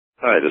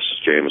Hi, this is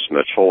James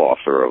Mitchell,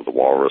 author of The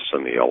Walrus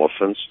and the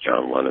Elephants,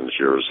 John Lennon's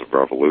Years of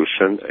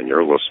Revolution, and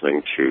you're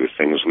listening to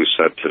Things We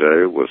Said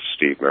Today with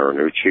Steve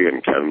Marinucci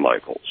and Ken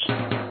Michaels.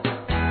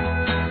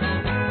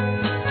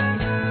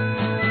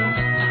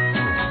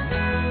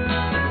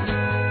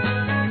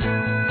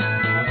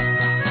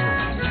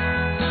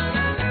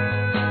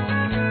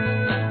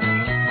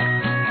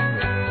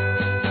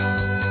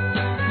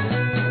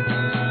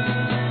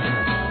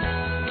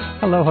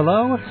 Hello,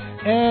 hello,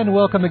 and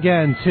welcome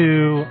again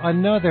to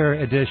another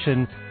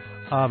edition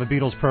of a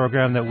Beatles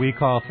program that we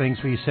call Things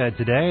We Said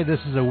Today. This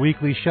is a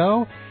weekly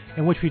show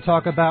in which we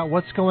talk about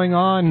what's going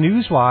on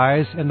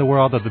news-wise in the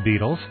world of the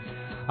Beatles.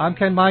 I'm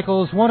Ken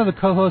Michaels, one of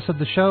the co-hosts of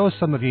the show.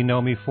 Some of you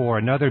know me for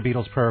another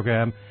Beatles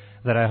program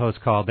that I host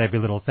called Every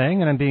Little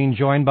Thing, and I'm being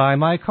joined by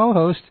my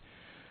co-host,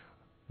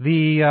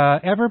 the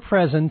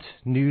ever-present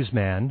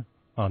newsman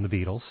on the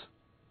Beatles.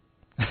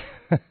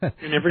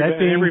 And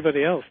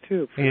everybody else,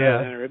 too, for that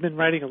matter. I've been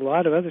writing a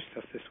lot of other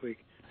stuff this week.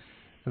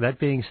 That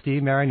being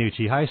Steve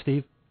Marinucci. Hi,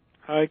 Steve.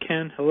 Hi,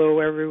 Ken. Hello,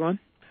 everyone.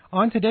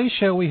 On today's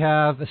show, we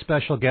have a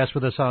special guest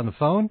with us on the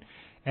phone,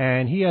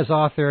 and he has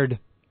authored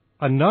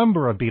a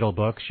number of Beatle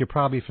books. You're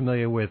probably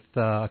familiar with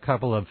a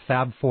couple of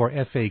Fab 4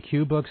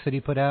 FAQ books that he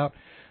put out.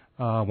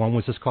 One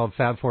was just called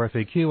Fab 4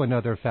 FAQ,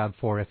 another Fab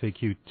 4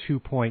 FAQ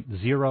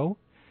 2.0.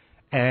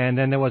 And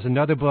then there was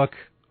another book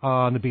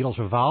on the Beatles'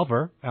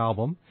 Revolver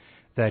album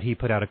that he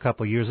put out a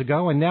couple of years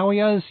ago, and now he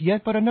has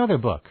yet but another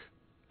book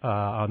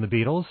on the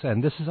Beatles,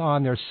 and this is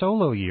on their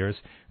solo years.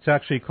 It's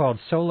actually called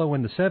Solo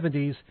in the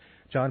 70s,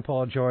 John,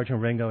 Paul, George,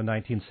 and Ringo,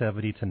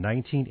 1970 to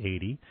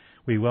 1980.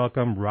 We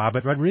welcome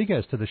Robert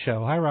Rodriguez to the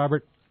show. Hi,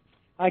 Robert.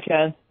 Hi,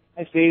 Ken.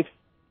 Hi, Steve.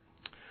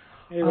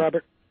 Hey,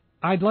 Robert.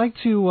 I'd like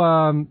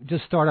to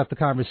just start up the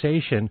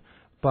conversation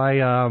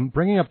by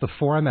bringing up the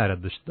format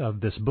of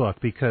this book,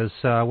 because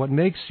what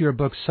makes your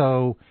book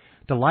so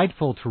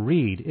delightful to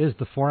read is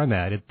the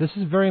format. This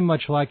is very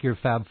much like your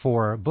Fab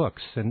 4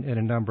 books in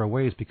a number of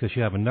ways, because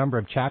you have a number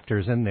of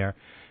chapters in there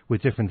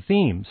with different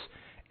themes,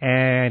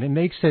 and it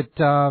makes it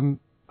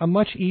a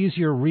much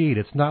easier read.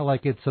 It's not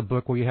like it's a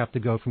book where you have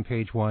to go from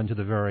page 1 to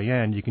the very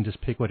end. You can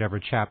just pick whatever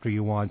chapter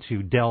you want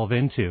to delve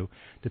into,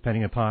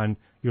 depending upon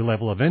your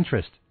level of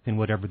interest in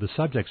whatever the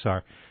subjects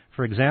are.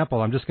 For example,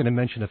 I'm just going to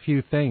mention a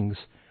few things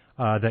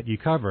that you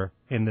cover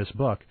in this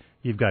book.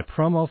 You've got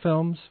promo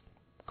films,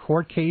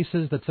 court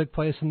cases that took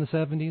place in the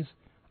 70s,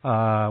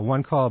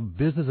 one called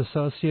Business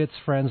Associates,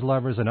 Friends,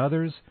 Lovers, and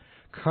Others,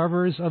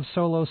 covers of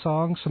solo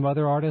songs from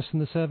other artists in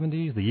the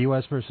 70s, the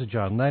U.S. versus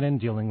John Lennon,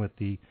 dealing with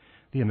the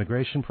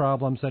immigration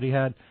problems that he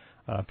had,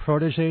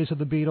 protégés of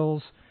the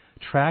Beatles,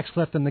 tracks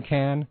left in the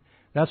can.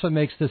 That's what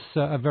makes this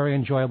a very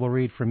enjoyable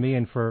read for me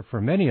and for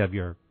many of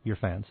your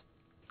fans.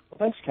 Well,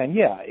 thanks, Ken.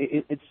 Yeah,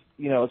 it's,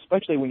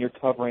 especially when you're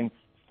covering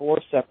 4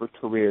 separate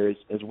careers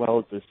as well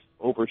as this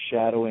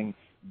overshadowing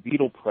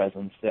Beatle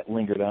presence that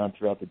lingered on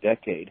throughout the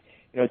decade.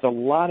 It's a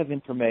lot of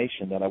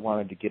information that I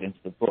wanted to get into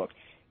the book,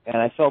 and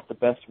I felt the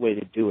best way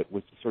to do it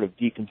was to sort of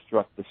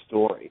deconstruct the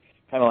story,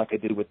 kind of like I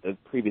did with the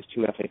previous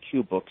 2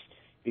 FAQ books,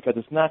 because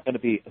it's not going to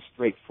be a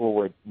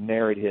straightforward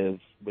narrative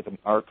with an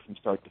arc from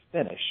start to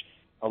finish,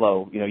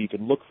 although, you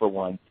can look for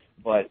one.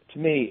 But to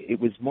me,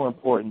 it was more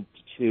important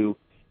to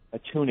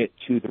attune it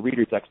to the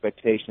reader's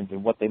expectations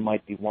and what they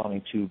might be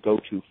wanting to go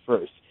to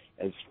first,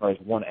 as far as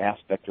one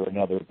aspect or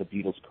another of the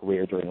Beatles'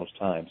 career during those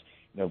times,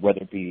 whether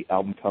it be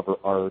album cover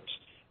art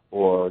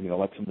or,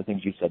 like some of the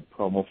things you said,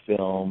 promo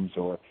films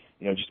or,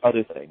 just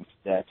other things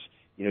that,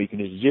 you can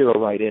just zero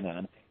right in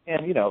on.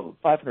 And,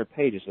 500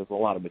 pages is a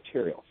lot of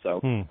material.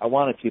 So I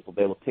wanted people to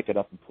be able to pick it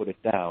up and put it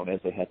down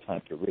as they had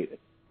time to read it.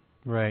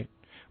 Right.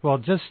 Well,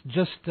 just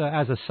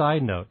as a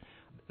side note,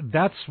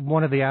 that's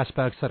one of the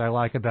aspects that I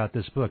like about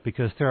this book,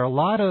 because there are a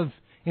lot of,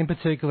 in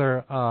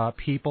particular,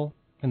 people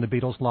in the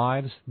Beatles'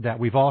 lives that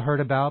we've all heard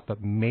about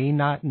but may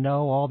not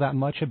know all that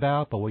much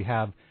about, but we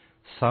have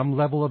some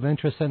level of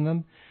interest in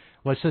them.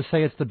 Let's just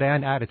say it's the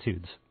band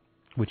Attitudes,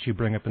 which you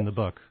bring up in the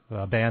book,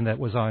 a band that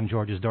was on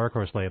George's Dark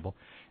Horse label.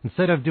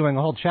 Instead of doing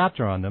a whole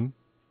chapter on them,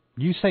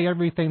 you say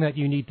everything that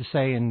you need to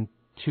say in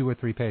 2 or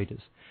 3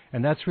 pages.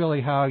 And that's really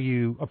how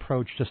you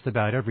approach just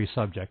about every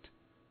subject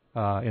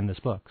in this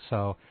book.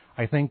 So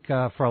I think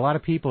for a lot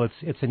of people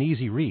it's an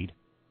easy read.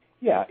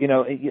 Yeah,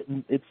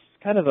 it's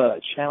kind of a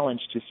challenge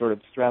to sort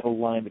of straddle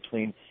the line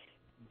between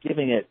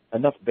giving it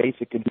enough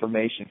basic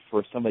information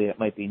for somebody that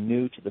might be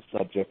new to the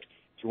subject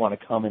to want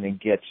to come in and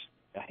get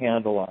a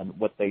handle on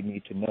what they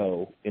need to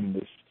know in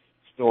this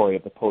story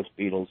of the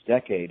post-Beatles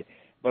decade,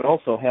 but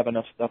also have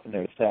enough stuff in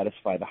there to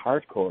satisfy the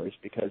hardcores,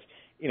 because,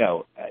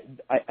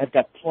 I've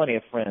got plenty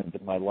of friends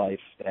in my life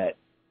that,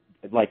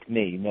 like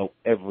me, know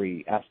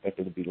every aspect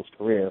of the Beatles'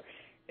 career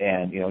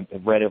and,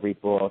 have read every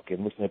book and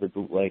listened to every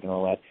bootleg and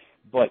all that.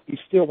 But you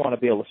still want to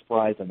be able to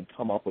surprise them and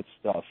come up with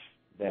stuff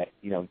that,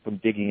 from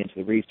digging into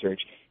the research,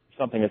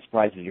 something that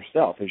surprises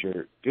yourself as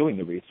you're doing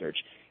the research.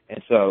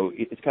 And so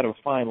it's kind of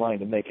a fine line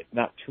to make it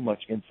not too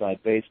much inside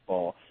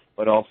baseball,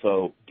 but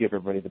also give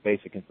everybody the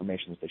basic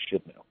information that they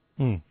should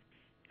know.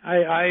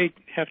 I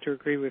have to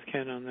agree with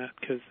Ken on that,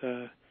 because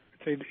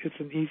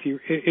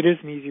it is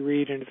an easy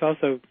read, and it's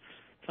also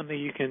something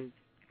you can.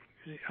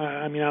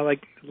 I mean, I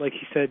like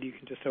you said, you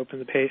can just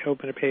open a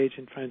page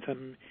and find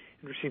something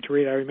interesting to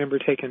read. I remember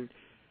taking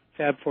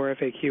Fab 4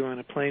 FAQ on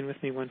a plane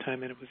with me one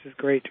time, and it was just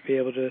great to be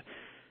able to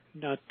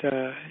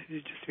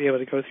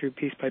go through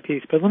piece by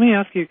piece. But let me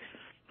ask you,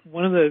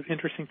 one of the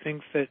interesting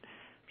things that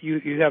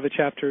you have a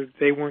chapter,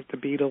 they weren't the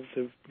Beatles,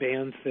 of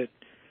bands that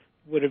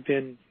would have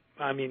been,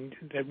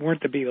 that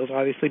weren't the Beatles,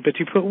 obviously, but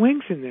you put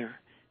Wings in there.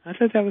 I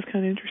thought that was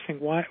kind of interesting.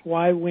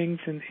 Why Wings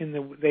in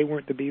the They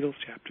Weren't the Beatles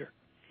chapter?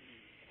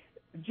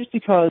 Just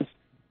because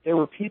there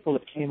were people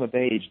that came of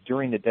age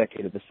during the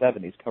decade of the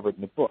 70s covered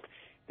in the book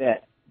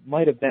that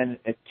might have been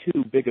at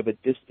too big of a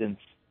distance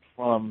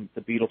from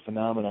the Beatle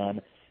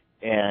phenomenon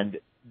and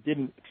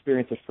didn't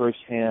experience it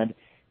firsthand.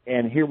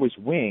 And here was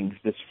Wings,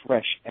 this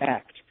fresh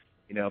act,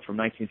 from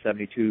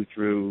 1972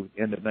 through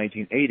the end of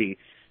 1980,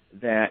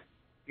 that,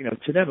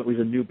 to them it was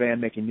a new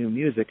band making new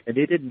music, and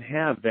they didn't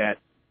have that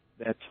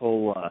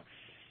whole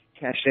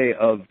cachet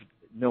of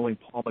knowing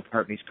Paul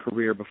McCartney's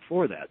career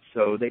before that,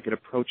 so they could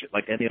approach it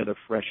like any other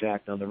fresh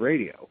act on the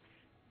radio.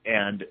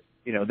 And,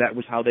 that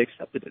was how they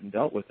accepted it and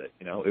dealt with it.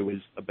 It was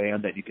a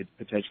band that you could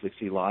potentially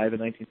see live in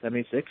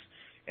 1976,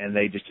 and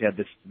they just had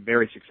this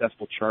very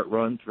successful chart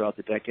run throughout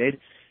the decade.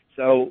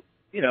 So,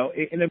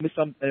 and it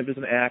was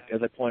an act,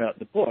 as I point out in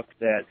the book,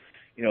 that,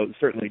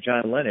 certainly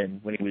John Lennon,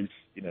 when he was,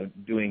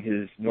 doing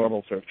his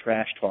normal sort of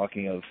trash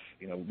talking of,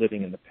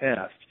 living in the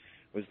past,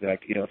 was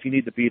like, if you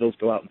need the Beatles,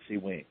 go out and see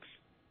Wings.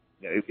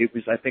 It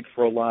was, I think,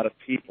 for a lot of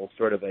people,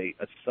 sort of a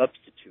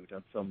substitute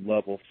on some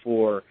level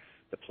for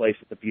the place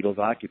that the Beatles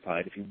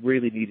occupied. If you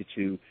really needed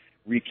to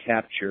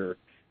recapture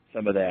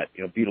some of that,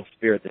 Beatles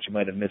spirit that you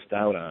might have missed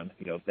out on,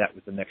 that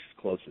was the next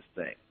closest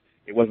thing.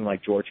 It wasn't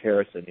like George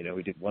Harrison,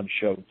 he did one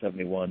show in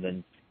 71,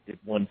 then did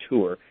one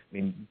tour. I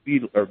mean,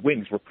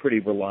 Wings were pretty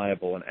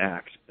reliable in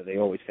act. They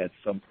always had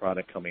some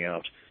product coming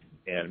out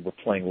and were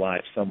playing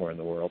live somewhere in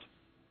the world.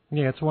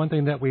 Yeah, it's one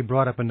thing that we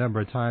brought up a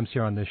number of times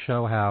here on this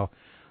show, how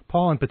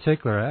Paul in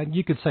particular, and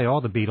you could say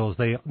all the Beatles,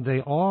 they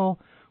all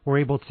were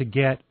able to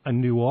get a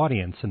new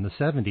audience in the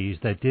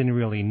 70s that didn't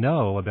really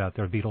know about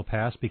their Beatle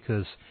past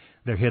because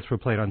their hits were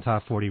played on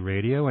Top 40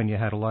 radio, and you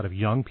had a lot of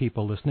young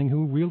people listening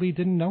who really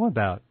didn't know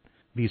about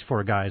these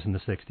four guys in the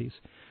 60s,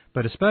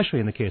 but especially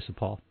in the case of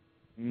Paul.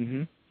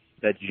 Mm-hmm.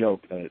 That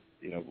joke that,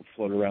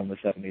 floated around in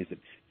the 70s, did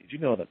you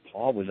know that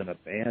Paul was in a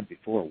band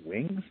before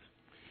Wings?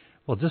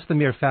 Well, just the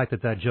mere fact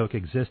that joke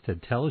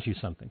existed tells you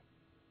something.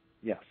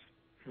 Yes.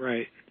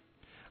 Right.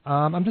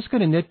 I'm just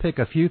going to nitpick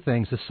a few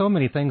things. There's so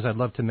many things I'd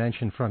love to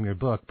mention from your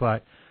book,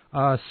 but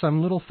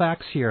some little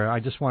facts here I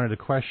just wanted to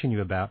question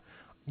you about.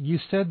 You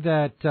said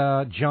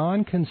that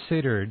John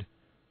considered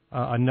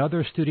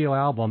another studio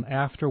album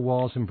after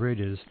Walls and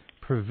Bridges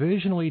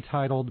provisionally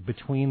titled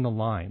Between the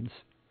Lines.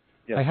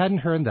 Yes. I hadn't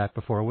heard that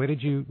before. Where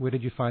did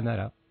you find that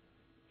out?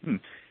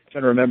 I'm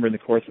trying to remember in the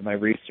course of my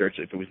research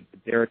if it was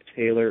Derek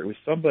Taylor. It was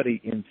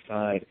somebody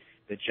inside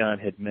that John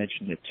had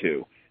mentioned it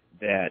to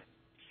that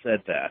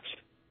said that.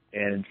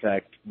 And in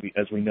fact,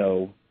 as we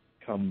know,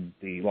 come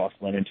the Lost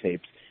Lennon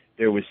tapes,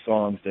 there was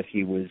songs that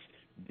he was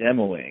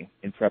demoing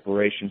in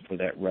preparation for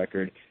that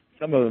record,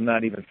 some of them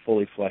not even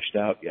fully fleshed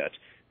out yet,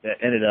 that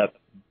ended up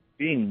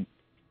being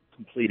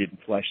completed and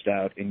fleshed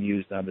out and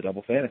used on the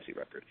Double Fantasy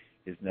record,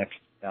 his next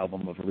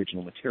album of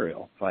original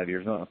material, 5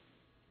 years on.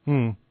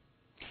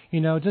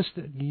 You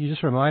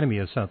just reminded me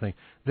of something.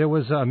 There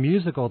was a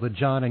musical that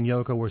John and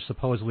Yoko were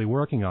supposedly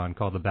working on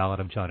called The Ballad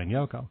of John and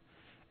Yoko.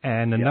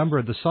 And a number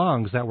of the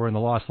songs that were in the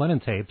Lost Lennon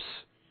tapes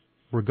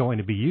were going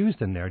to be used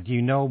in there. Do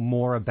you know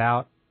more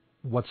about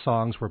what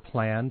songs were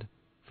planned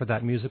for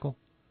that musical?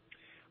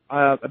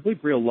 I believe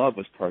Real Love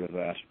was part of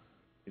that.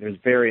 There's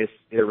various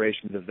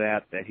iterations of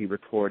that he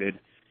recorded.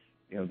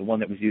 The one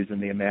that was used in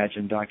the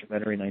Imagine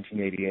documentary in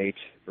 1988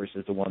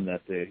 versus the one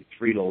that the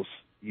Beatles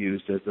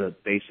used as the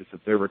basis of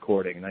their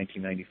recording in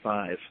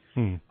 1995.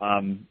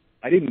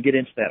 I didn't get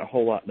into that a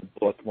whole lot in the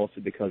book,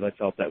 mostly because I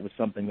felt that was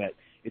something that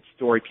its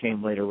story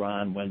came later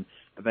on when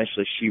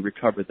eventually she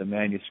recovered the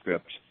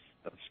manuscript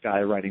of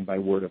Skywriting by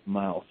Word of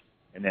Mouth,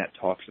 and that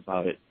talks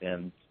about it,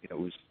 and it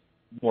was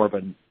more of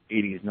an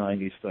 80s,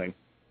 90s thing.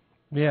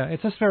 Yeah,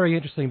 it's just very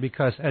interesting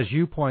because, as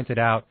you pointed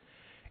out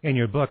in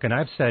your book, and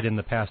I've said in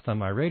the past on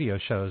my radio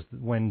shows,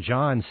 when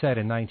John said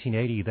in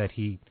 1980 that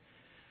he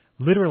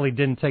literally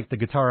didn't take the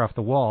guitar off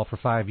the wall for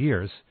 5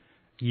 years,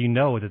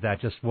 that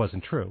just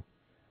wasn't true.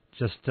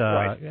 Just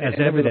right. As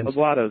and evidence. A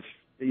lot of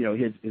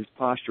his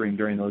posturing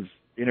during those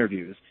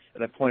interviews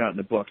that I point out in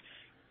the book.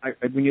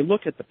 When you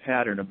look at the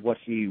pattern of what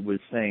he was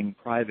saying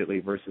privately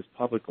versus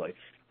publicly,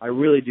 I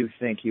really do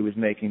think he was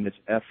making this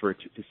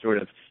effort to sort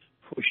of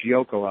push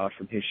Yoko out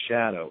from his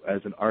shadow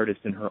as an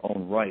artist in her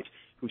own right,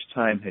 whose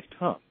time had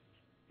come.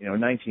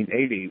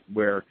 1980,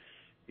 where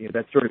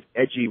that sort of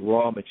edgy,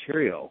 raw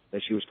material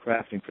that she was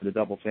crafting for the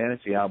Double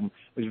Fantasy album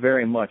was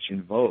very much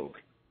in vogue.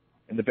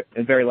 And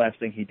the very last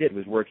thing he did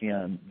was working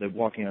on the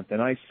Walking on Thin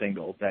Ice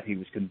single that he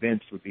was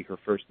convinced would be her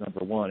first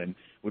number one and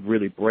would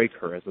really break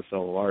her as a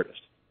solo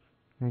artist.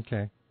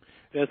 Okay.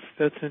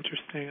 That's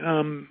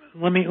interesting.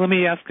 Let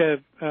me ask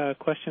a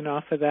question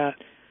off of that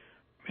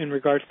in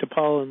regards to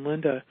Paul and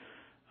Linda.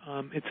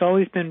 It's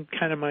always been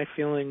kind of my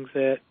feelings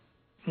that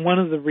one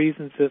of the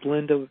reasons that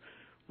Linda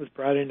was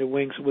brought into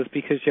Wings was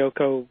because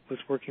Yoko was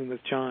working with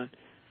John.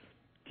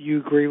 Do you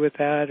agree with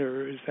that,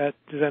 or does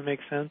that make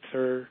sense?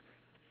 Or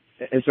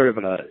as sort of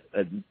a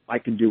I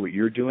can do what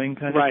you're doing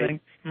kind of thing?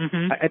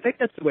 Mm-hmm. I think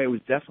that's the way it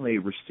was definitely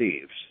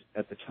received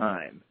at the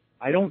time.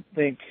 I don't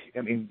think,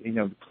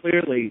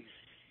 clearly,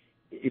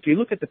 if you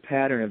look at the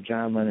pattern of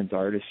John Lennon's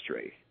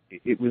artistry,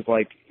 it was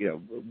like,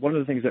 one of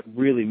the things that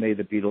really made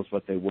the Beatles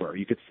what they were.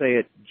 You could say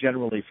it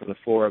generally for the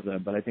four of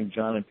them, but I think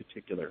John in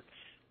particular,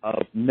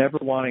 of never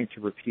wanting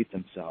to repeat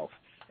themselves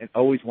and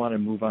always want to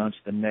move on to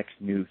the next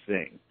new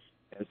thing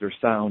as their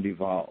sound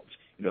evolved.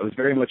 It was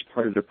very much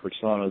part of their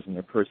personas and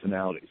their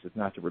personalities, is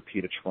not to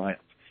repeat a triumph.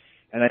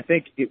 And I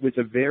think it was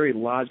a very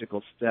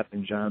logical step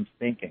in John's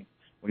thinking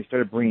when he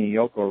started bringing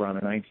Yoko around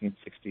in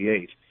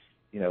 1968,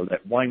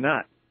 that why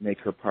not make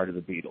her part of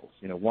the Beatles?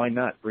 Why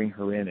not bring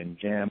her in and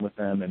jam with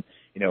them and,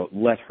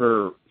 let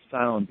her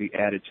sound be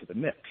added to the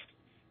mix?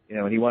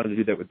 And he wanted to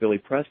do that with Billy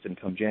Preston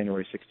come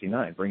January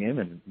 69, bring him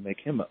and make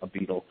him a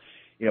Beatle.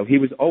 He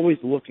was always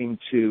looking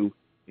to,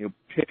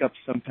 pick up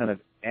some kind of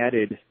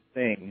added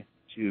thing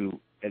to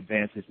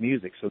advance his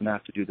music, so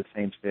not to do the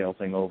same stale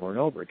thing over and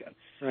over again.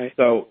 Right.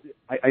 So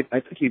I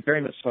think he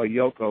very much saw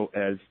Yoko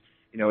as,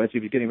 as he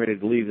was getting ready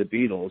to leave the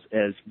Beatles,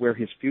 as where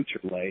his future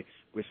lay,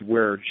 was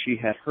where she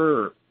had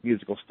her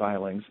musical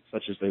stylings,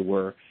 such as they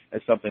were,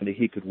 as something that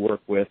he could work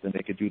with and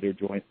they could do their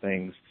joint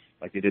things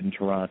like they did in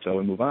Toronto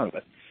and move on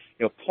with.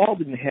 Paul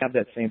didn't have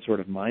that same sort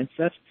of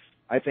mindset.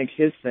 I think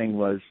his thing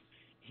was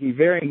he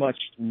very much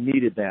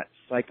needed that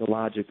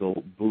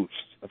psychological boost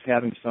of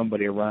having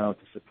somebody around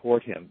to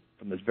support him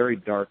from this very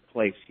dark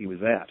place he was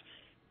at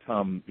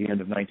come the end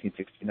of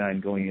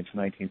 1969 going into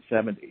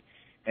 1970.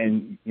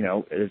 And,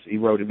 as he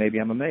wrote in Maybe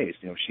I'm Amazed,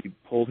 she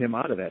pulled him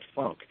out of that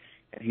funk.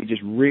 And he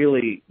just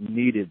really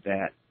needed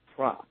that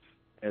prop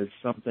as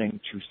something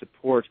to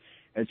support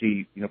as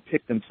he,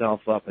 picked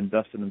himself up and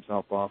dusted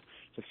himself off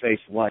to face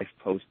life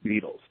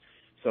post-Beatles.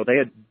 So they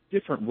had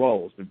different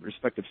roles, the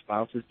respective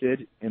spouses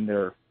did in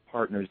their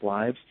partners'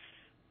 lives.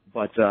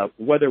 But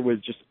whether it was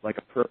just like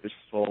a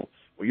purposeful,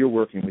 well, you're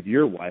working with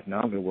your wife, now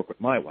I'm going to work with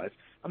my wife,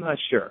 I'm not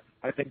sure.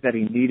 I think that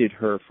he needed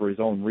her for his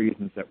own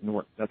reasons that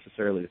weren't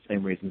necessarily the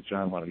same reasons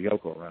John wanted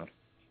Yoko around.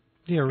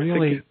 Yeah,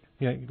 really,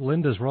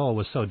 Linda's role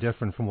was so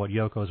different from what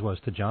Yoko's was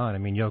to John. I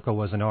mean, Yoko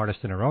was an artist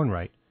in her own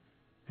right,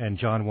 and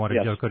John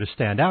wanted Yoko to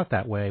stand out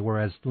that way,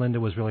 whereas Linda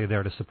was really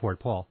there to support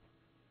Paul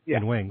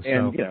in Wings.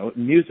 And,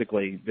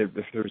 musically,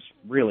 there's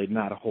really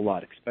not a whole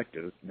lot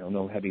expected,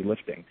 no heavy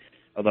lifting.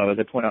 Although, as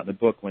I point out in the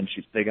book, when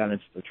they got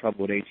into the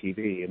trouble with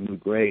ATV and Lou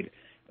Grade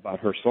about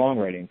her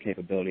songwriting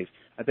capabilities,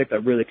 I think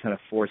that really kind of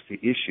forced the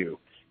issue,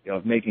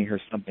 of making her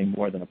something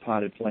more than a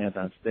potted plant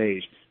on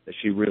stage, that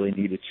she really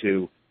needed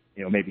to,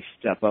 maybe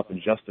step up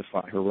and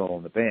justify her role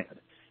in the band.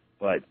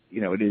 But,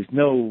 it is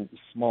no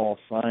small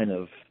sign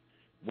of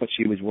what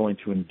she was willing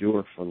to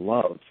endure for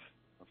love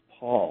of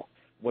Paul,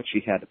 what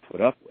she had to put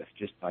up with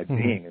just by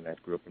being in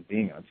that group and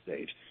being on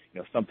stage,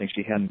 something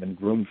she hadn't been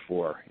groomed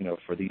for,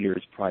 for the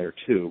years prior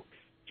to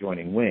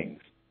joining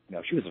Wings.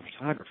 She was a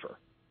photographer.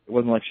 It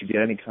wasn't like she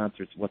did any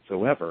concerts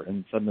whatsoever,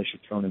 and suddenly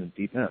she's thrown in the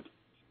deep end.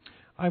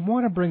 I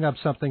want to bring up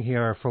something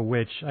here for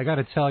which I got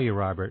to tell you,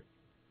 Robert,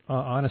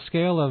 on a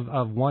scale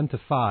of 1 to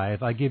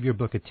 5, I give your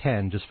book a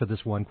 10 just for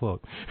this one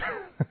quote.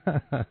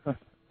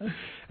 It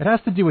has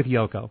to do with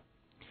Yoko.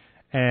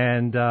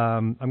 And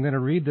I'm going to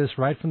read this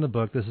right from the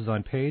book. This is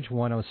on page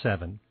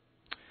 107.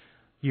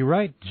 You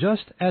write,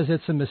 just as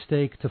it's a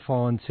mistake to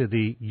fall into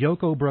the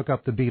Yoko broke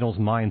up the Beatles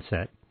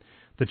mindset,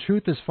 the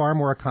truth is far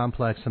more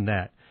complex than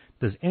that.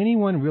 Does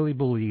anyone really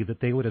believe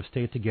that they would have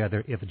stayed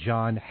together if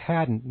John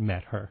hadn't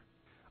met her?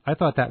 I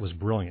thought that was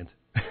brilliant.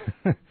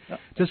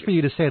 Just for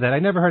you to say that. I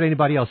never heard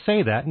anybody else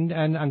say that,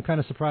 and I'm kind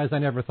of surprised I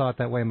never thought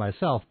that way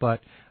myself,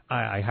 but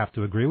I have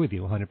to agree with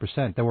you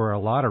 100%. There were a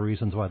lot of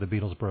reasons why the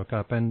Beatles broke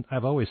up, and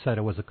I've always said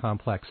it was a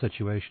complex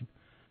situation.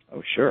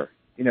 Oh, sure.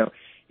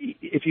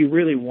 If you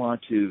really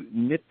want to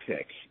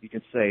nitpick, you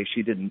can say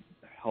she didn't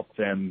help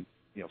them,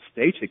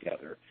 stay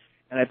together.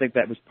 And I think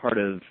that was part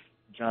of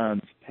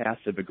John's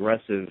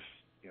passive-aggressive,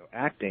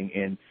 acting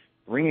in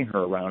bringing her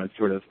around and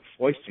sort of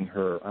foisting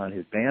her on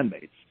his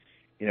bandmates.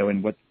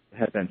 And what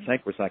had been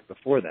Sanquosac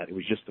before that, it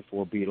was just the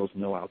four Beatles,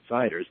 no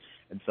outsiders,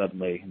 and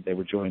suddenly they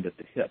were joined at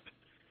the hip.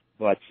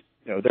 But,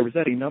 there was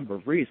any number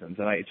of reasons,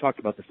 and I talked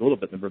about this a little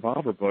bit in the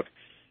Revolver book,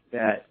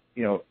 that,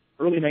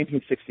 early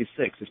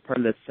 1966, as part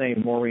of that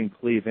same Maureen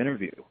Cleave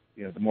interview,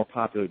 the more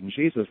popular than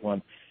Jesus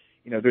one,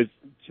 there's,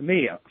 to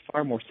me, a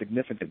far more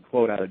significant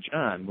quote out of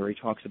John where he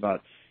talks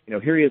about,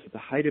 here he is at the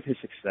height of his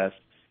success.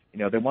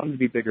 They wanted to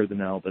be bigger than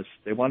Elvis.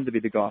 They wanted to be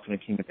the Golfing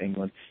King of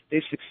England.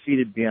 They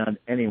succeeded beyond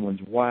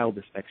anyone's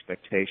wildest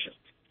expectations.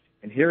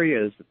 And here he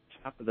is at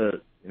the top of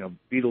the,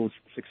 Beatles'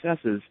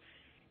 successes,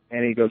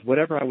 and he goes,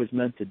 whatever I was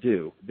meant to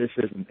do, this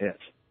isn't it,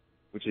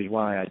 which is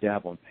why I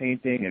dabble in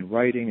painting and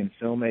writing and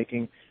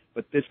filmmaking,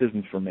 but this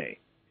isn't for me.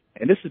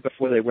 And this is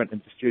before they went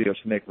into the studio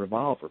to make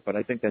Revolver, but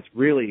I think that's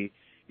really,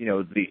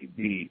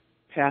 the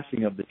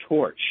passing of the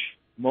torch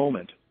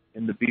moment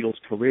in the Beatles'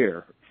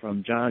 career,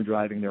 from John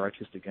driving their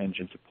artistic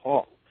engine to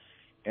Paul.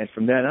 And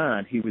from then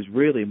on, he was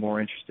really more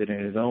interested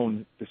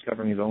in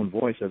discovering his own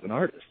voice as an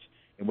artist,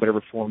 in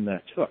whatever form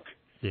that took.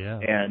 Yeah.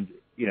 And,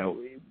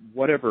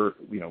 whatever,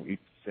 you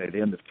say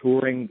the end of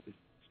touring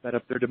sped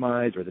up their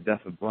demise, or the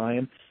death of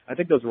Brian, I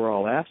think those were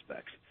all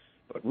aspects.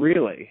 But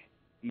really,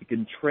 you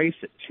can trace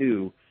it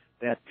to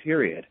that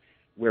period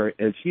where,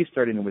 as he's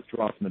starting to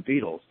withdraw from the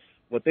Beatles,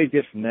 what they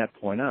did from that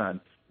point on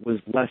was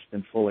less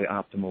than fully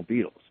optimal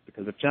Beatles.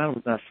 Because if John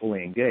was not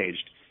fully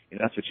engaged,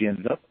 that's what you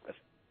ended up with.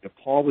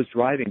 Paul was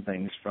driving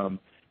things from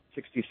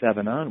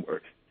 67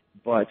 onward.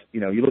 But,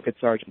 you look at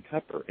Sgt.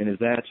 Pepper, and is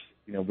that,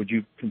 would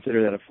you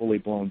consider that a fully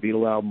blown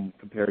Beatle album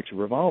compared to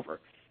Revolver?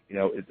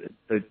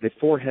 The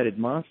four-headed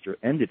monster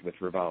ended with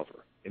Revolver,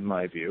 in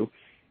my view.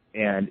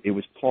 And it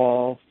was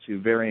Paul, to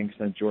varying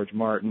extent George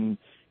Martin,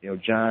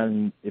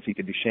 John, if he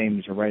could be shamed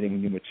into writing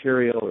new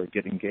material or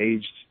get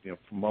engaged,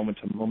 from moment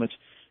to moment.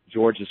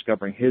 George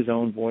discovering his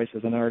own voice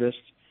as an artist.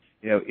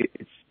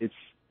 It's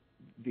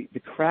the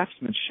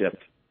craftsmanship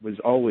was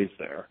always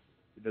there.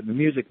 The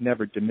music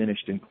never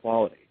diminished in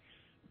quality.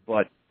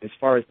 But as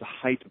far as the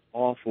height of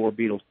all four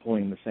Beatles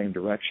pulling in the same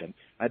direction,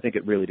 I think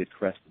it really did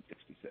crest in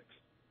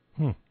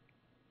 66.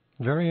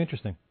 Very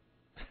interesting.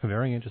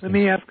 Very interesting. Let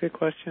me ask a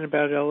question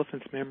about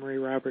Elephant's Memory,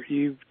 Robert.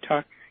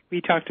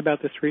 We talked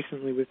about this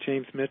recently with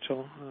James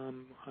Mitchell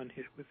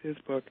with his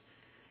book,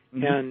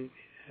 and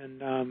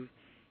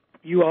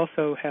you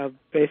also have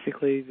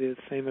basically the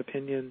same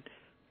opinion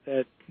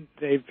that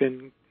they've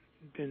been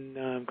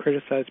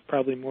criticized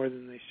probably more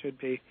than they should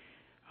be.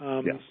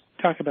 Yes.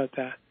 Talk about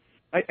that.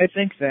 I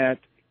think that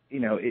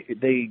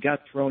they got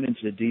thrown into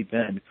the deep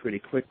end pretty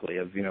quickly.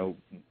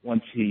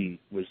 Once he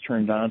was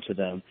turned on to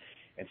them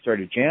and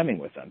started jamming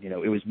with them,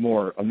 it was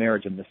more a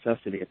marriage of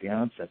necessity at the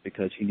onset,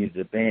 because he needed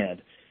a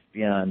band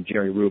beyond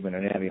Jerry Rubin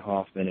and Abbie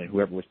Hoffman and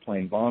whoever was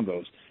playing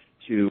bongos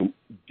to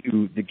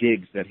do the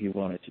gigs that he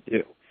wanted to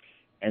do.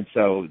 And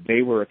so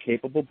they were a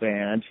capable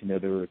band.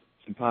 They were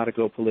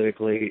simpatico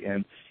politically,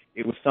 and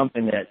it was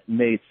something that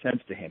made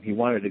sense to him. He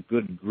wanted a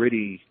good,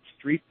 gritty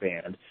street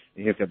band.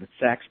 You have to have a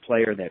sax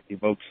player that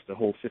evokes the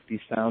whole 50s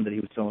sound that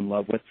he was so in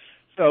love with.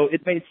 So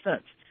it made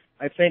sense.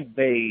 I think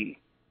they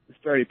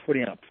started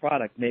putting out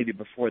product maybe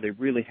before they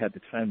really had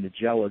the time to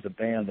gel as a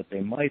band that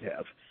they might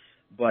have.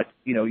 But,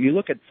 you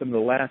look at some of the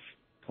last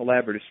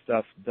collaborative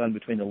stuff done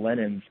between the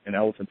Lennons and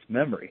Elephant's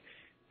Memory,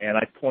 and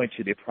I point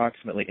to the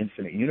Approximately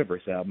Infinite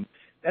Universe album.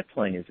 That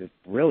playing is just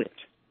brilliant.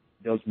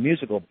 Those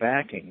musical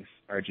backings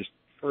are just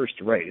first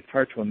rate. It's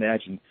hard to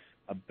imagine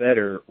a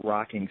better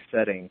rocking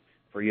setting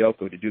for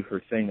Yoko to do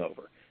her thing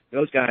over.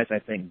 Those guys, I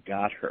think,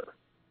 got her.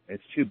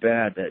 It's too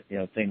bad that,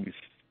 things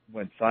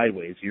went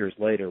sideways years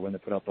later when they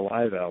put out the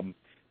live album.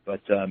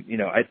 But,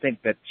 I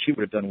think that she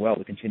would have done well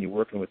to continue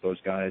working with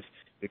those guys,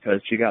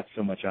 because she got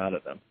so much out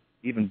of them,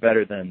 even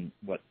better than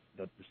what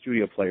the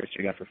studio players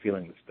she got for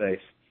Feeling the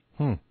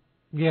Space.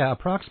 Yeah,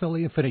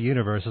 Approximately Infinite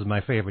Universe is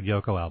my favorite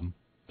Yoko album.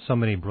 So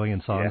many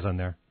brilliant songs on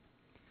there.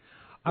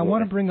 I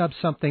want to bring up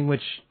something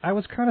which I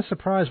was kind of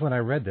surprised when I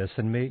read this,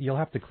 and you'll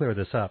have to clear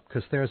this up,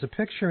 because there's a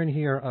picture in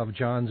here of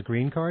John's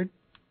green card.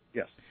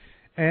 Yes.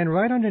 And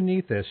right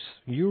underneath this,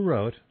 you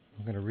wrote,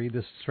 I'm going to read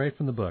this straight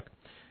from the book,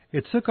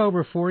 "It took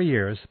over 4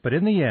 years, but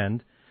in the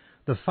end,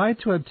 the fight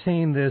to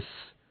obtain this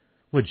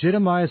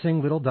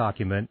legitimizing little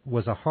document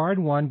was a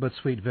hard-won but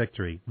sweet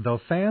victory. Though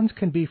fans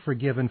can be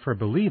forgiven for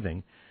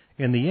believing,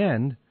 in the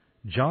end,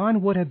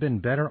 John would have been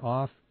better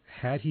off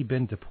had he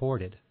been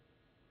deported."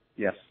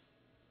 Yes.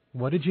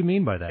 What did you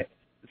mean by that?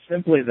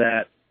 Simply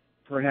that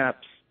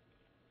perhaps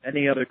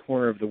any other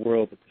corner of the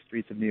world but the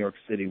streets of New York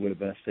City would have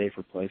been a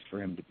safer place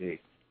for him to be.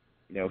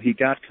 He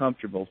got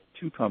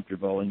too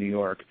comfortable in New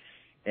York,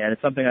 and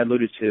it's something I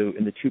alluded to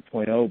in the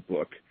 2.0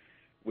 book,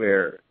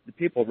 where the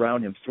people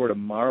around him sort of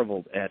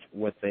marveled at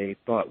what they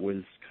thought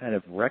was kind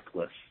of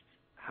reckless,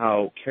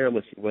 how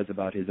careless he was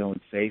about his own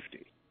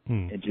safety,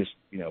 and just,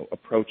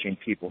 approaching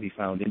people he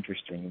found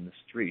interesting in the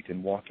street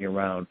and walking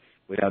around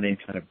without any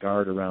kind of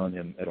guard around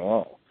him at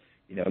all.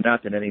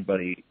 Not that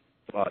anybody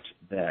thought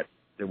that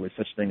there was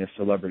such thing as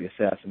celebrity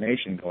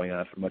assassination going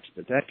on for much of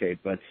the decade,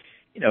 but,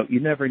 you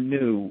never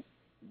knew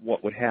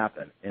what would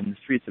happen. And the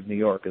streets of New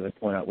York, as I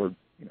point out, were,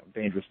 a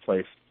dangerous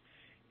place.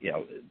 You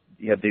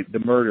had the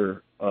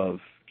murder of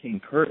King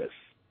Curtis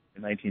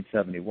in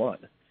 1971,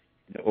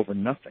 over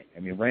nothing. I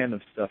mean, random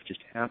stuff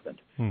just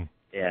happened.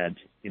 And,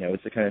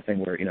 it's the kind of thing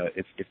where,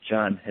 if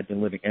John had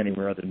been living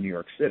anywhere other than New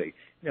York City,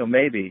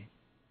 maybe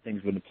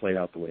things wouldn't have played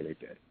out the way they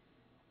did.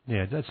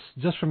 Yeah, that's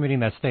just from reading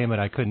that statement,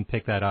 I couldn't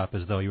pick that up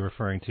as though you were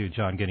referring to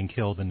John getting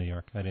killed in New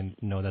York. I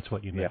didn't know that's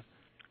what you meant.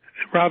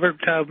 Yeah. Robert,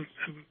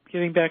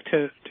 getting back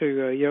to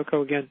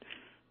Yoko again,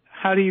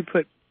 how do you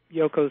put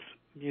Yoko's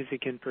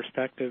music in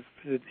perspective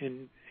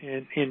in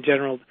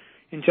general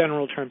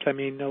terms? I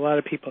mean, there are a lot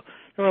of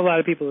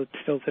people that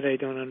still today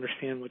don't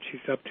understand what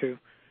she's up to.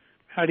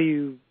 How do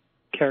you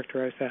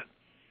characterize that?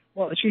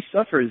 Well, she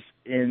suffers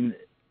in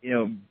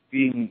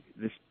being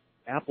this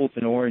apples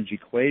and orange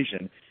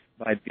equation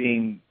by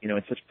being,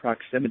 in such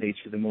proximity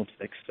to the most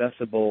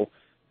accessible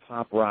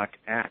pop rock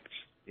act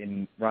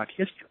in rock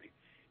history.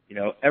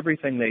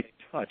 Everything they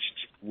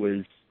touched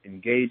was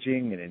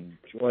engaging and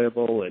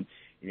enjoyable and,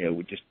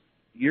 just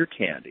ear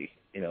candy,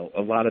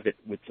 a lot of it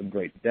with some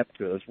great depth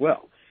to it as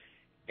well.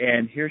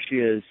 And here she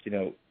is,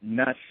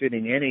 not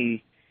fitting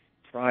any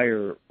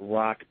prior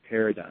rock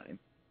paradigm.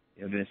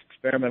 This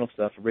experimental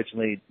stuff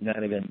originally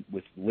not even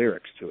with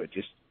lyrics to it,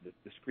 just the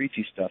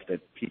screechy stuff that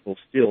people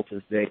still to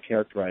this day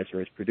characterize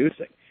her as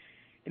producing.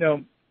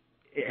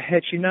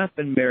 Had she not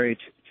been married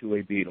to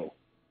a Beatle,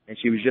 and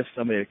she was just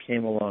somebody that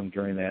came along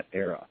during that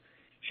era,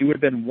 she would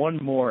have been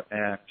one more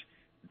act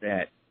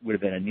that would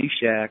have been a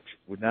niche act,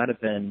 would not have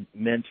been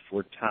meant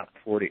for top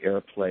 40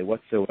 airplay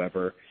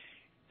whatsoever.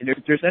 And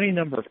there's any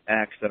number of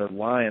acts that are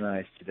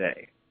lionized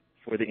today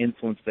for the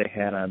influence they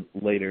had on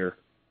later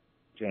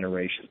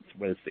generations,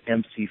 whether it's the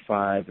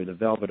MC5 or the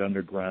Velvet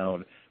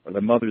Underground or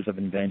the Mothers of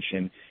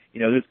Invention.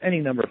 There's any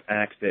number of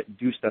acts that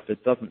do stuff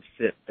that doesn't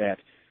fit that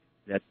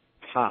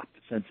pop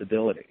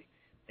sensibility,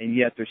 and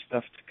yet there's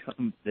stuff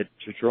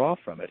to draw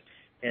from it.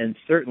 And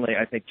certainly,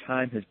 I think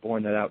time has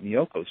borne that out in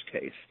Yoko's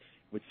case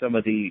with some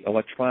of the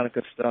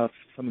electronica stuff,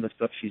 some of the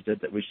stuff she did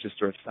that was just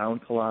sort of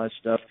sound collage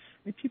stuff.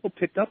 People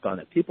picked up on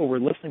it. People were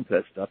listening to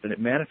that stuff, and it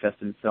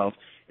manifested itself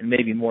in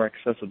maybe more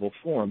accessible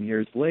form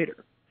years later.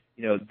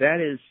 That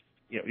is,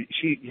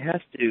 she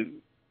has to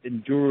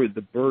endure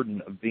the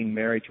burden of being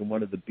married to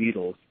one of the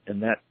Beatles,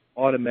 and that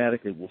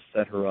automatically will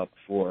set her up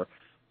for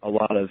a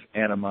lot of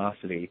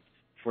animosity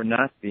for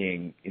not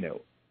being,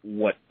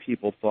 what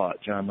people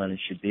thought John Lennon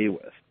should be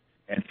with,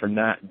 and for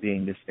not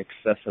being this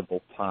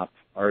accessible pop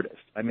artist.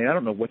 I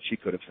don't know what she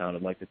could have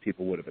sounded like that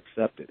people would have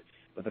accepted,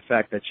 but the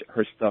fact that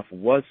her stuff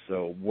was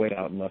so way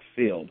out in left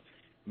field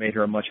made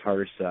her a much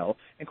harder sell.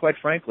 And quite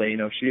frankly,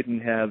 she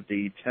didn't have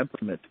the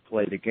temperament to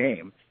play the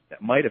game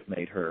that might have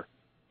made her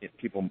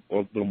people a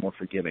little more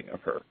forgiving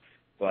of her.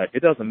 But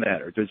it doesn't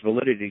matter. There's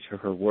validity to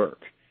her work,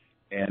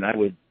 and I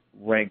would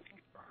rank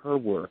her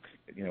work.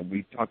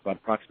 We talked about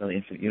Approximately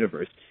Infinite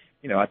Universe.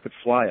 I put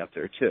Fly up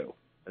there too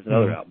as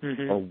another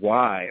album, or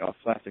Why off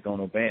Plastic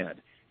Ono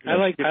Band. I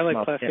like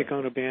Plastic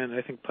Ono Band.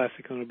 I think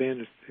Plastic Ono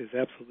Band is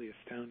absolutely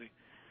astounding.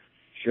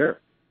 Sure,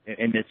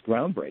 and it's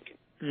groundbreaking.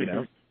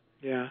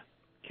 Yeah,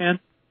 Ken.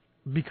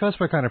 Because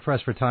we're kind of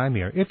pressed for time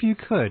here, if you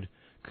could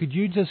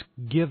you just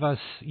give us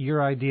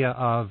your idea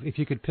of, if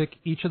you could pick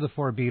each of the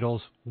four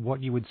Beatles,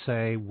 what you would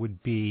say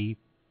would be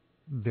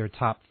their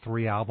top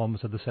three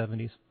albums of the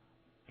 70s,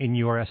 in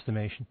your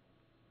estimation,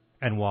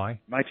 and why?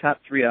 My top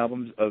three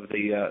albums of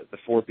the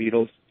four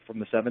Beatles from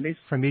the 70s?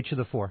 From each of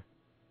the four.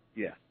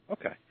 Yeah,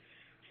 okay.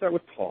 Start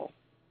with Paul.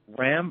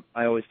 Ram,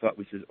 I always thought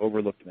was his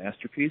overlooked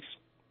masterpiece.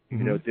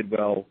 It did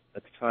well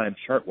at the time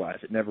chart-wise.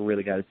 It never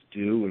really got its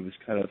due. It was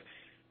kind of,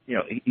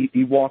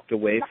 he walked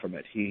away from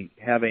it. He,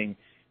 having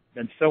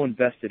been so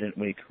invested in it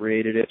when he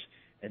created it,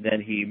 and then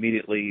he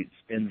immediately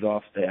spins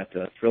off that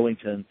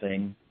Thrillington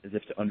thing as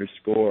if to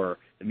underscore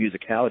the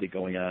musicality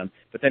going on,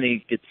 but then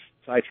he gets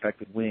sidetracked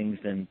with Wings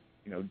and,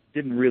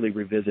 didn't really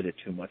revisit it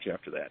too much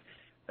after that.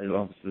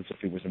 Almost as if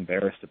he was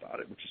embarrassed about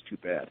it, which is too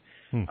bad.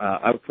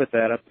 I would put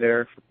that up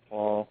there for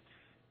Paul.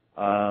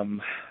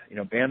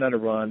 Band on a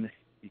Run,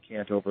 you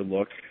can't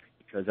overlook,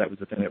 because that was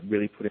the thing that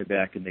really put it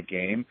back in the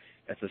game.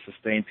 That's a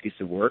sustained piece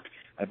of work.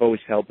 I've always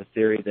held the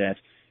theory that,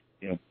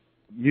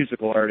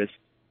 musical artists,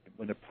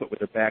 when they're put with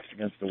their backs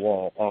against the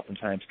wall,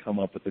 oftentimes come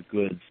up with the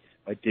goods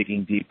by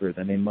digging deeper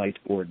than they might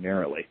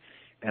ordinarily.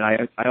 And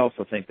I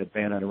also think that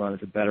Band on a Run is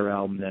a better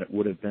album than it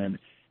would have been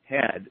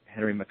had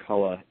Henry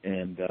McCullough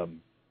and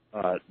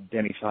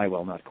Denny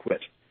Seiwell not quit,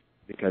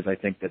 because I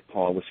think that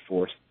Paul was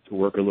forced to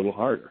work a little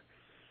harder.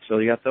 So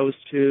you got those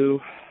two.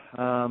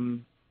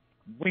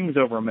 Wings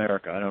Over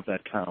America, I don't know if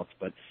that counts,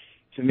 but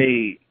to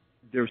me,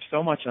 there's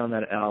so much on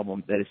that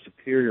album that is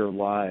superior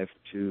live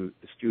to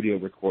the studio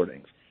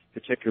recordings,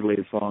 particularly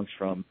the songs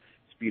from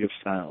Speed of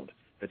Sound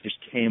that just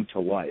came to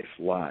life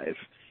live.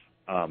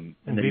 And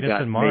then Venus you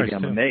got and Mars, Maybe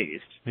I'm too.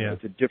 Amazed. Yeah.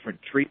 It's a different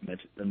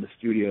treatment than the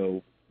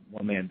studio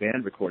one-man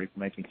band recording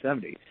from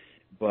 1970,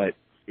 but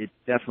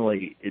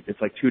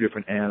it's like two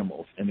different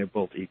animals, and they're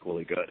both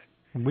equally good.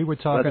 We were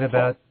talking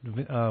about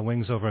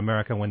Wings Over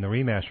America when the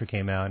remaster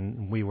came out,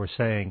 and we were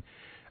saying,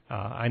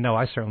 I know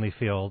I certainly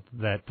feel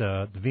that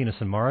the Venus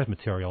and Mars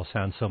material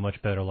sounds so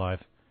much better live,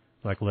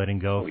 like Letting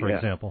Go, for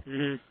example.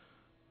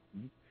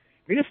 Mm-hmm.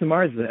 Venus and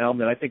Mars is an album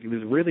that I think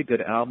was a really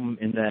good album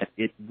in that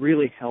it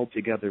really held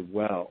together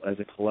well as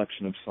a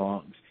collection of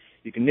songs.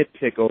 You can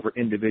nitpick over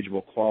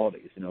individual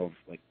qualities,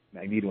 like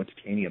Magneto and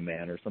Titanium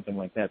Man or something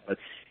like that, but,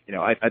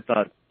 I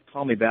thought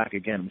Call Me Back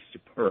Again was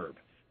superb.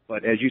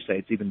 But as you say,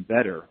 it's even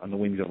better on the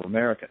Wings Over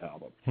America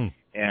album.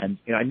 And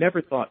I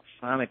never thought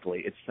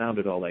sonically it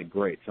sounded all that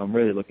great, so I'm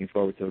really looking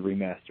forward to the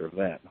remaster of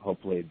that.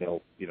 Hopefully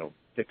they'll,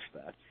 fix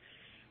that.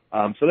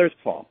 So there's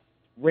Paul.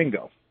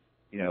 Ringo.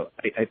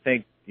 I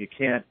think you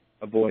can't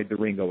avoid the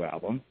Ringo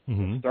album.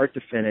 Start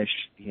to finish,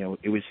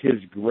 it was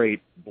his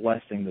great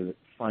blessing to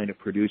find a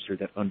producer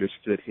that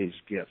understood his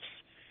gifts.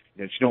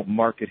 that you don't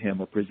market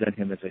him or present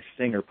him as a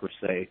singer per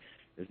se,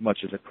 as much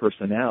as a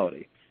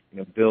personality.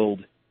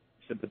 Build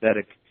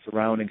sympathetic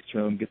surroundings to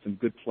him, get some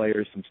good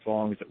players, some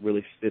songs that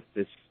really fit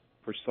this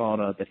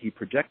persona that he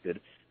projected,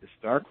 the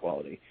star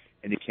quality,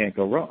 and you can't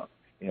go wrong.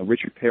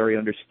 Richard Perry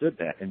understood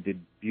that and did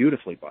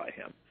beautifully by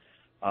him.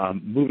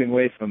 Moving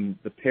away from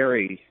the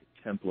Perry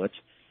template,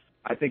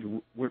 I think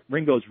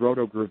Ringo's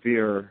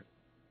Rotogravure,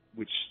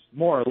 which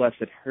more or less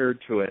adhered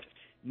to it,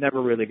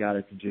 never really got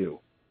it to do.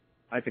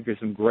 I think there's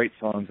some great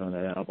songs on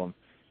that album,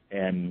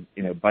 and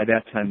by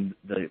that time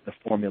the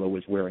formula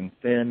was wearing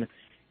thin,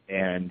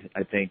 and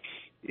I think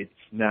it's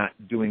not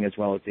doing as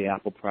well as the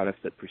Apple products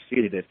that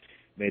preceded it,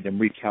 made them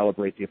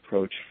recalibrate the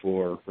approach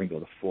for Ringo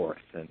IV,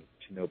 and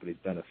to nobody's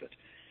benefit.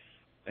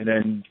 And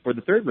then for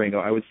the third Ringo,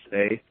 I would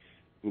say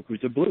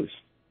Cuckoos of Blues.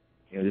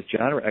 This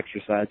genre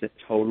exercise that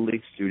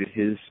totally suited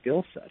his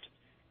skill set.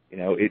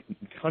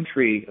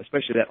 Country,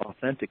 especially that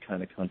authentic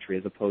kind of country,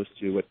 as opposed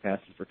to what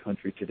passes for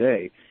country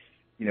today,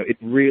 it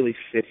really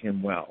fit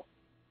him well.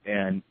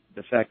 And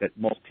the fact that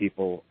most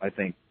people, I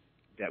think,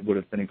 that would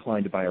have been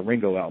inclined to buy a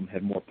Ringo album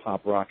had more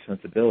pop rock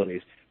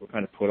sensibilities, were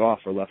kind of put off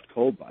or left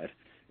cold by it.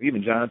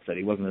 Even John said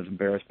he wasn't as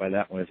embarrassed by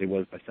that one as he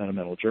was by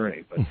Sentimental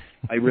Journey. But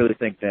I really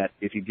think that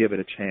if you give it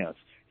a chance,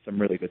 some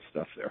really good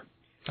stuff there.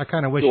 I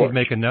kind of wish he'd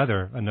make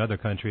another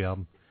country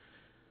album.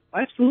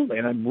 Absolutely,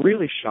 and I'm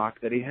really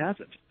shocked that he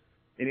hasn't.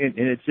 And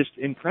it's just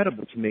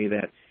incredible to me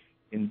that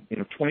in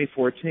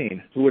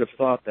 2014, who would have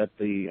thought that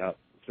the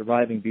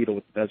surviving Beatle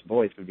with the best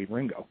voice would be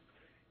Ringo?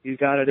 He's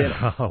got it in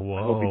him. Oh,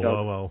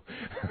 whoa.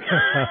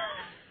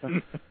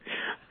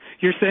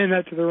 You're saying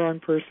that to the wrong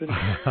person.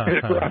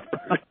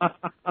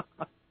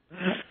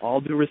 All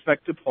due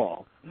respect to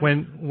Paul.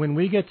 When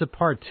we get to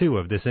part 2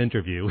 of this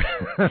interview,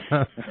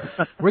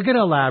 we're going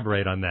to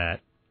elaborate on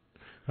that.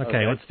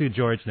 Okay, let's do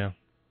George now.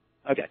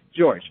 Okay,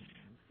 George.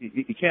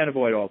 You can't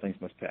avoid All Things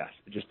Must Pass.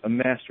 Just a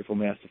masterful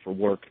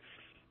work.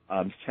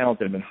 He's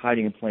talented and been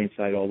hiding in plain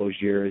sight all those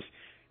years.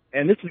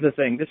 And this is the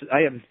thing.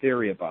 I have a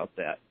theory about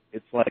that.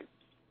 It's like,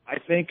 I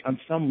think on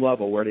some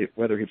level,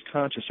 whether he's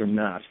conscious or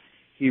not,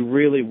 he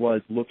really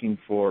was looking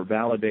for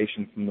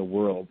validation from the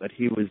world that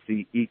he was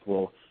the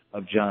equal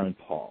of John and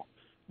Paul.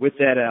 With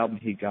that album,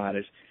 he got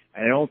it.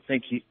 And I don't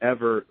think he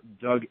ever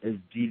dug as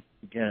deep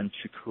again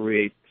to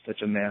create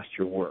such a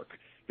master work.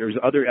 There's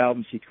other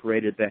albums he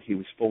created that he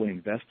was fully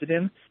invested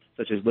in,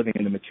 such as Living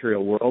in the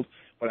Material World,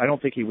 but I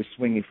don't think he was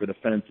swinging for the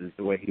fences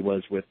the way he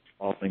was with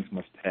All Things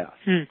Must Pass.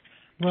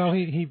 Well,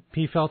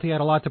 he felt he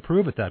had a lot to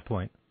prove at that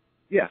point.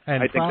 Yeah,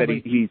 and I think that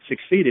he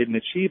succeeded and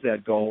achieved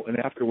that goal, and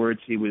afterwards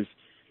he was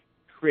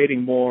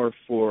creating more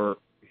for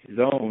his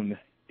own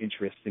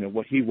interest,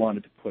 what he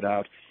wanted to put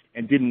out,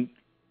 and didn't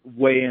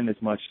weigh in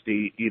as much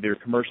the either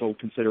commercial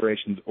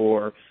considerations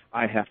or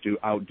I have to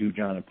outdo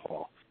John and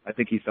Paul. I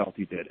think he felt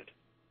he did it.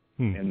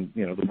 And,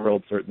 the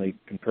world certainly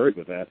concurred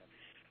with that.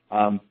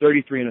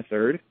 33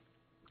 1/3.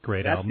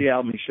 Great That's album. the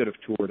album he should have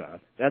toured on.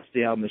 That's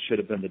the album that should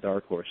have been the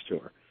Dark Horse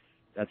tour.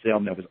 That's the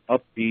album that was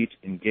upbeat,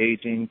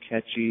 engaging,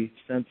 catchy,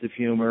 sense of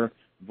humor,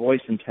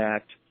 voice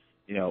intact.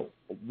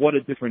 What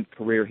a different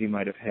career he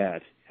might have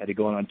had he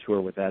gone on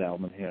tour with that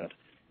album in hand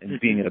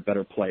and being in a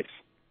better place.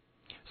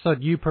 So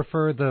do you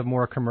prefer the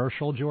more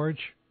commercial George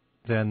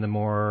than the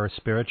more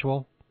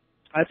spiritual?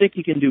 I think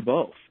he can do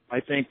both.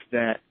 I think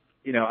that,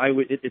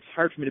 it's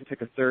hard for me to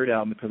pick a third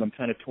album because I'm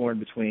kind of torn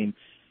between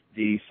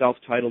the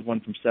self-titled one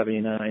from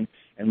 '79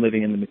 and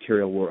Living in the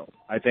Material World.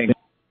 I think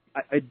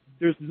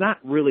there's not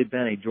really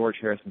been a George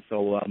Harrison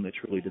solo album that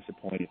truly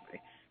disappointed me.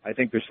 I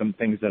think there's some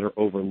things that are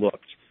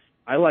overlooked.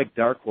 I like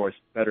Dark Horse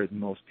better than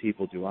most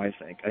people do, I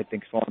think. I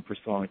think song for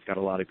song, it's got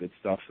a lot of good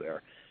stuff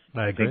there.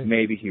 I agree. think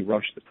maybe he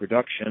rushed the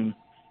production,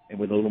 and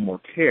with a little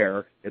more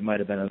care, it might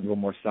have been a little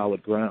more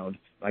solid ground.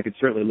 I could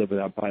certainly live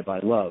without Bye Bye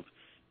Love,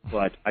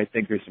 but I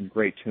think there's some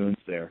great tunes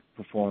there,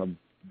 performed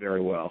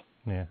very well.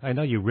 Yeah, I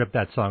know you ripped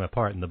that song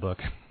apart in the book.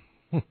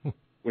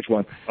 Which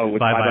one? Oh, with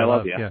Bye Bye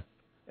Love, yeah.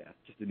 Yeah,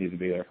 just didn't need to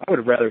be there. I would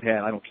have rather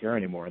had I Don't Care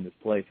Anymore in this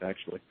place,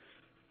 actually.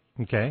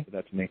 Okay. But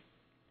that's me.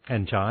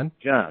 And John?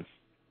 John.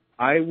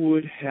 I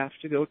would have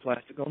to go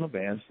Classical No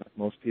Bands, like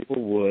most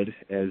people would,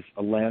 as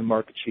a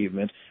landmark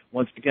achievement.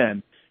 Once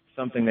again,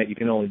 something that you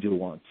can only do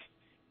once.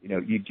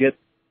 You get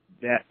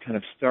that kind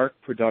of stark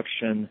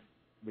production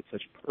with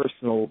such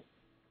personal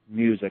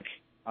music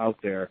out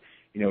there.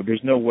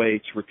 There's no way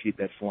to repeat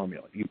that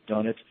formula. You've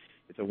done it.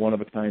 It's a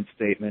one-of-a-kind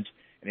statement,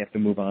 and you have to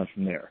move on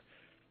from there.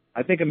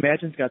 I think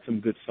Imagine's got some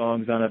good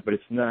songs on it, but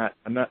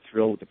I'm not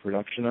thrilled with the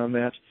production on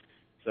that.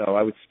 So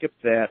I would skip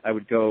that. I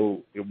would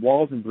go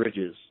Walls and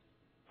Bridges.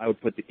 I would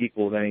put the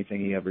equal of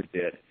anything he ever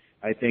did.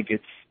 I think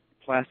it's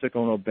Plastic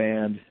Ono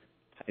Band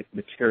type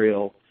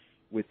material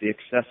with the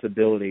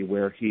accessibility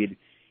where he'd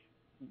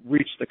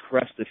reached the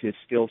crest of his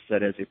skill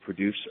set as a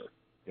producer.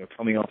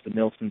 Coming off the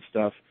Nilsson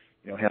stuff,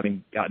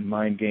 having gotten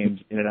Mind Games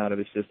in and out of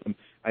his system,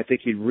 I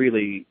think he'd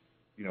really,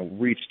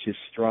 reached his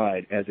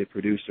stride as a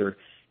producer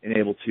and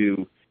able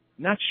to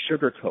not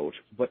sugarcoat,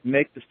 but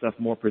make the stuff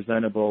more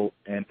presentable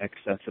and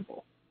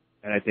accessible.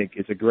 And I think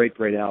it's a great,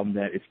 great album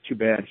that it's too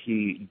bad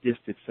he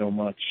dissed it so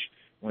much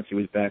once he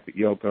was back with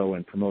Yoko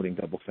and promoting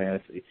Double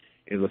Fantasy.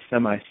 It was a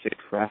semi-sick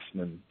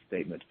craftsman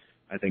statement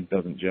I think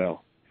doesn't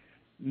gel.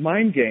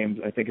 Mind Games,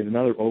 I think, is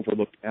another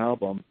overlooked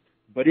album,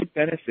 but it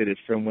benefited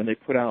from when they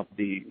put out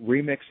the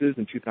remixes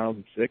in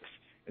 2006,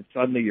 and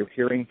suddenly you're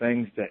hearing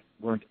things that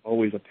weren't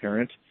always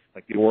apparent,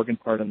 like the organ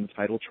part on the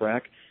title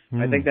track.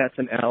 I think that's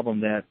an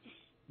album that,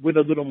 with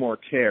a little more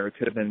care,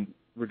 could have been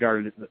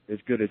regarded as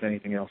good as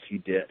anything else he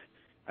did.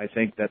 I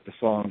think that the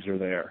songs are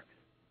there,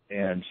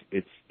 and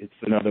it's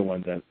another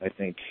one that I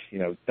think,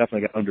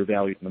 definitely got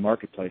undervalued in the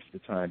marketplace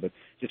at the time, but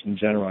just in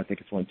general, I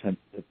think it's one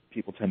that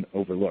people tend to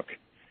overlook.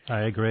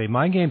 I agree.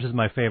 Mind Games is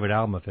my favorite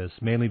album of his,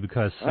 mainly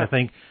because I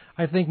think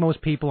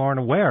most people aren't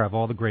aware of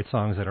all the great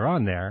songs that are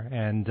on there.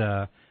 And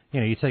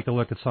you take a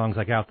look at songs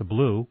like Out the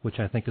Blue, which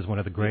I think is one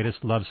of the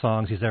greatest love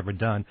songs he's ever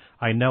done.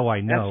 I Know,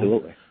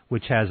 Absolutely.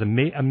 Which has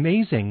an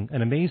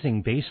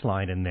amazing bass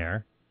line in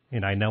there.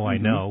 And I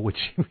Know, which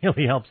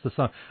really helps the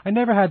song. I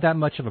never had that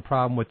much of a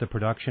problem with the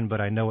production, but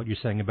I know what you're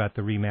saying about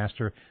the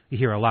remaster. You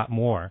hear a lot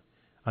more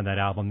on that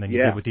album than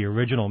you did with the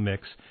original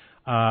mix.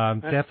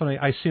 Definitely,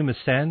 I Assume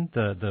Ascend,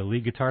 the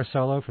lead guitar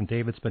solo from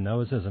David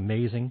Spinoza is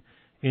amazing.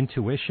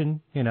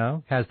 Intuition,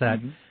 has that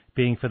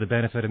being for the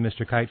benefit of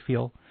Mr. Kite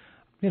feel.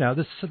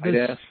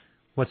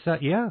 What's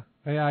that? Yeah,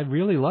 I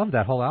really love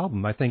that whole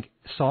album. I think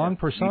song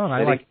per song,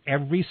 I like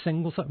every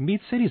single song.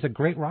 Meat City's a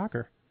great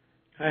rocker.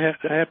 I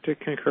have to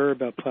concur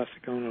about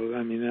Plastic Ono.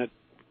 I mean, that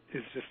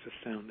is just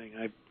astounding.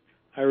 I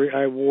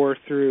literally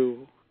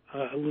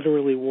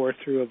wore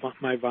through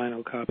my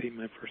vinyl copy,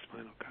 my first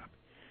vinyl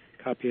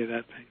copy of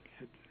that thing.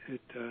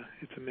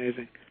 It's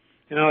amazing,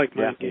 and I like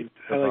Mind Games.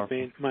 I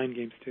like Mind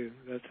Games too.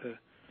 That's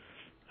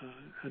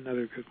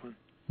another good one.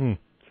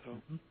 So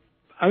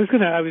I was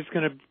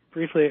gonna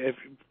briefly.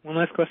 One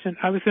last question.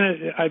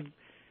 I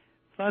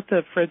thought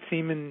the Fred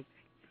Seaman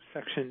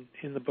section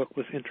in the book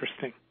was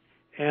interesting,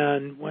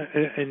 and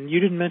you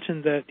didn't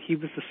mention that he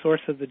was the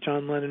source of the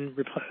John Lennon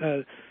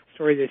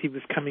story that he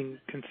was coming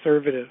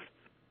conservative.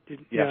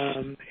 Yes.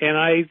 And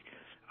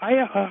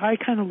I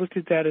kind of looked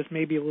at that as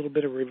maybe a little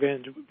bit of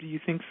revenge. Do you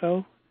think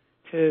so?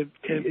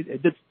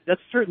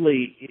 That's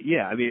certainly,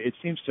 I mean, it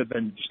seems to have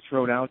been just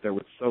thrown out there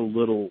with so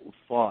little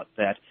thought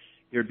that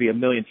there'd be a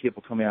million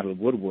people coming out of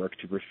the woodwork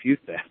to refute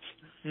that.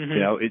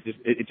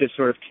 It just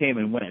sort of came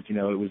and went. It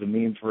was a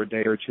meme for a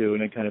day or two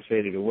and it kind of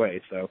faded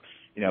away. So,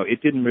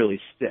 it didn't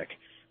really stick.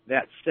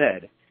 That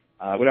said,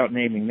 without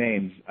naming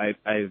names,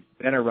 I've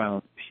been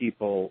around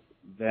people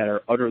that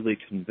are utterly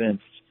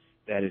convinced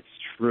that it's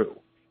true.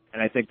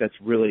 And I think that's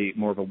really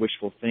more of a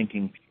wishful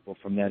thinking people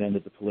from that end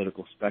of the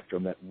political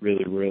spectrum that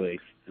really, really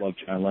love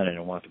John Lennon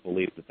and want to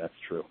believe that that's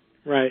true.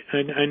 Right.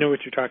 I know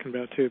what you're talking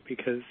about, too,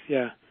 because,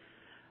 that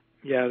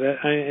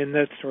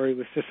story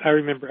was just, I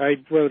remember I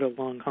wrote a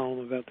long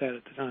column about that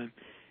at the time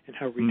and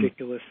how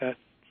ridiculous that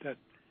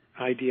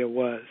idea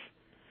was.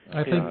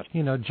 I think,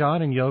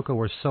 John and Yoko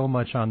were so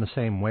much on the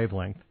same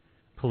wavelength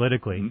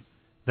politically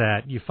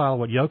that you follow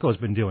what Yoko's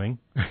been doing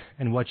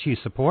and what she's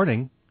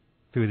supporting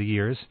through the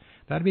years,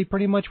 that'd be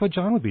pretty much what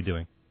John would be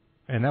doing.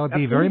 And that would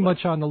be very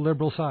much on the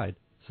liberal side.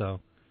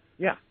 So,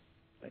 yeah.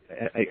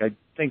 I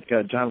think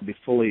John would be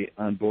fully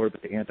on board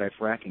with the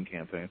anti-fracking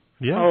campaign.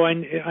 Yeah. Oh,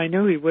 I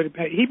know he would.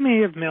 He may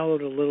have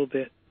mellowed a little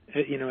bit,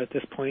 at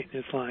this point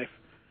in his life.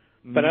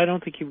 But I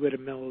don't think he would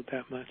have mellowed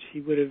that much.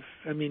 He would have,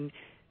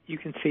 you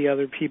can see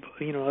other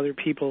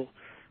people,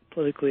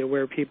 politically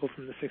aware people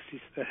from the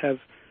 60s that have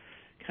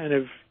kind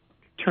of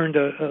turned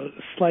a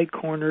slight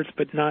corners,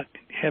 but not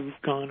have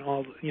gone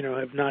all,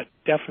 have not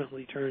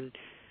definitely turned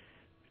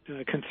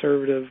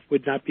conservative,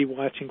 would not be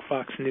watching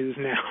Fox News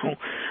now.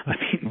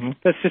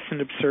 That's just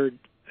a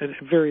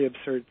very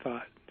absurd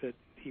thought that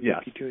he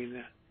would be doing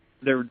that.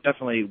 There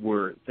definitely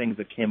were things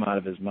that came out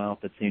of his mouth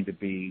that seemed to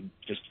be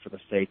just for the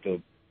sake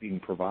of being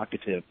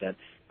provocative that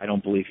I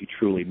don't believe he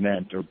truly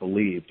meant or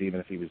believed, even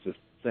if he was just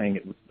saying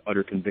it with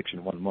utter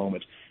conviction one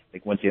moment.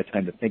 Like once he had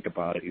time to think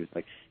about it, he was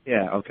like,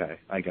 yeah, okay,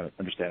 I got to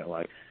understand it.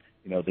 Like,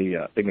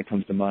 the thing that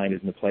comes to mind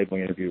is in the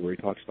Playboy interview where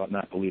he talks about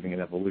not believing in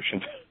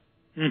evolution.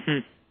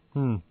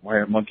 Why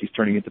aren't monkeys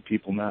turning into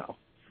people now?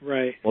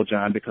 Right. Well,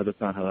 John, because it's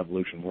not how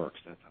evolution works.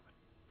 That's how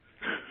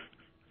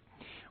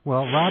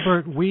Well,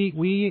 Robert,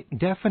 we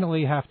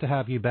definitely have to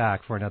have you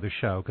back for another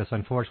show because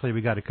unfortunately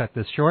we got to cut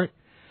this short.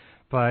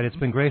 But it's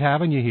been great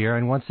having you here.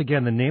 And once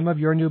again, the name of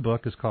your new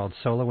book is called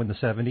Solo in the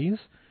 70s,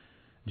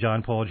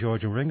 John, Paul,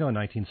 George, and Ringo,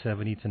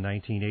 1970 to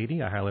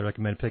 1980. I highly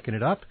recommend picking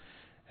it up.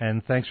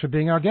 And thanks for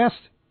being our guest.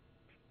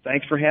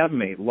 Thanks for having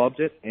me. Loved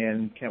it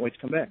and can't wait to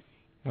come back.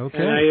 Okay.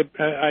 And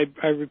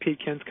I repeat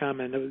Ken's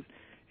comment.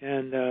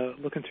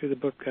 Looking through the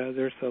book,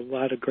 there's a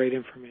lot of great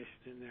information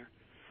in there.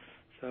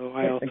 So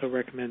I also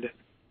recommend it.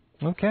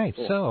 Okay.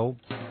 Cool. So,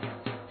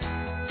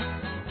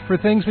 for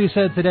things we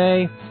said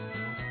today,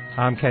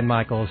 I'm Ken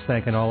Michaels,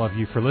 thanking all of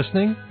you for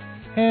listening,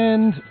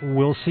 and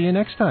we'll see you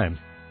next time.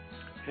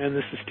 And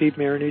this is Steve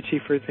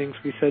Marinucci for Things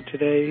We Said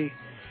Today,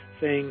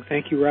 saying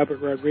thank you,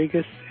 Robert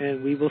Rodriguez,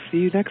 and we will see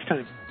you next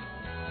time.